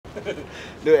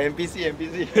The NPC.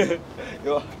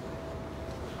 Yo.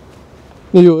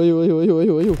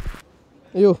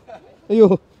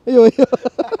 Ayo.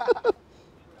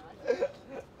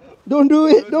 Don't do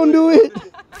it.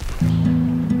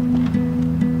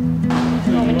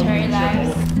 Momentary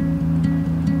Lives.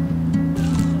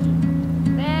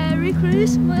 Merry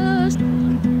Christmas.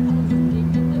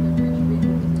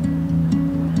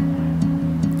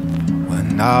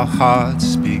 When our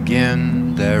hearts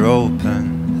begin, they're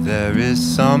open. There is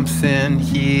something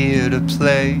here to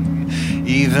play.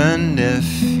 Even if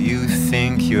you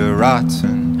think you're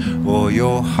rotten or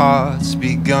your heart's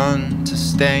begun to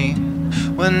stain.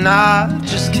 When I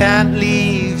just can't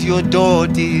leave your door,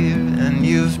 dear, and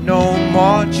you've no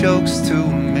more jokes to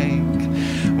make.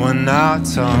 When our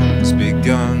tongues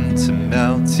begun to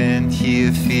melt in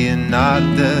here, fear not,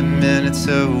 the minutes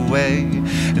are away.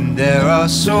 And there are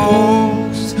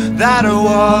souls that are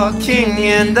walking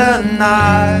in the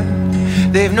night.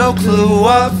 They've no clue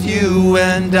of you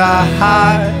and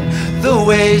I. The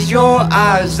ways your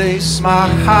eyes, they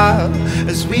smile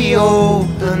as we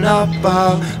open up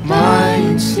our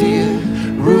minds, dear.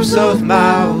 Roofs of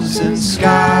mouths and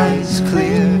skies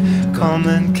clear. Come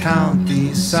and count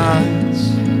these signs.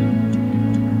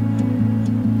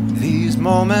 These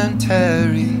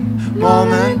momentary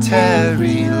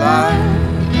lives.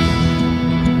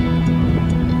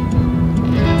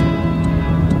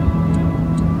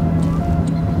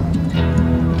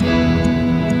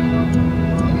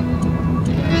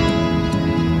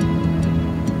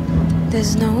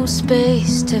 There's no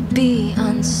space to be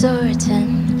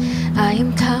uncertain. I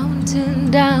am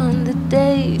counting down the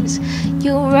days.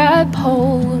 You'll write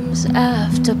poems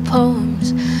after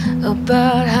poems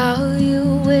about how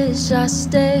you wish I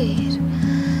stayed.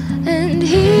 And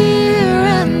here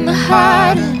in the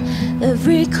hiding,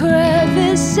 every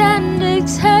crevice and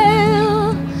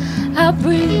exhale, I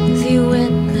breathe you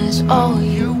in as all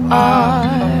you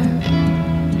are.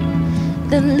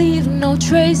 Then leave no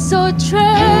trace or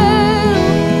trail.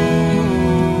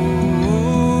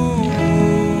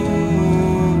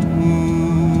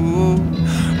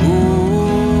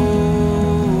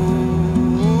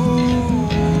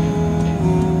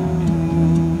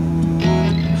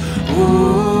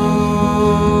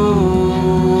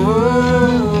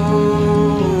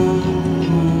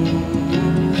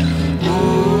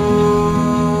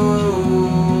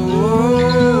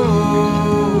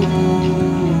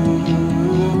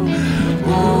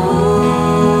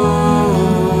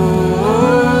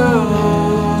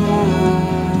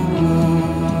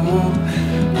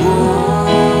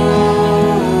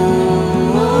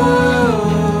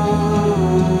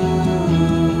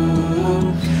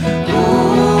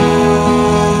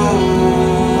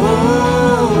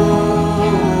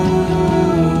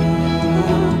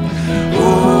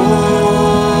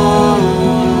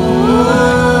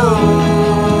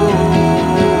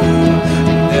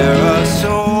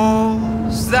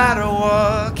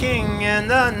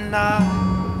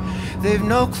 They've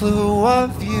no clue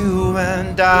of you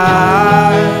and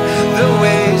I. The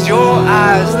ways your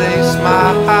eyes, they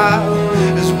smile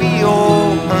as we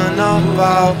open up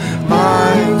our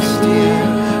minds, dear.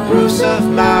 Roofs of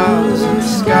mouths and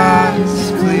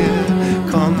skies clear.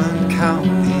 Come and count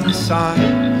these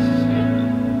signs.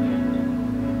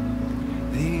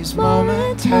 These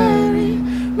momentary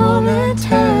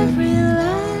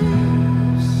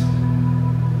lives.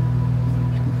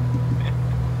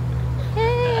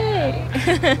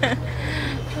 Hey.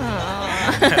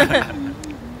 Aww.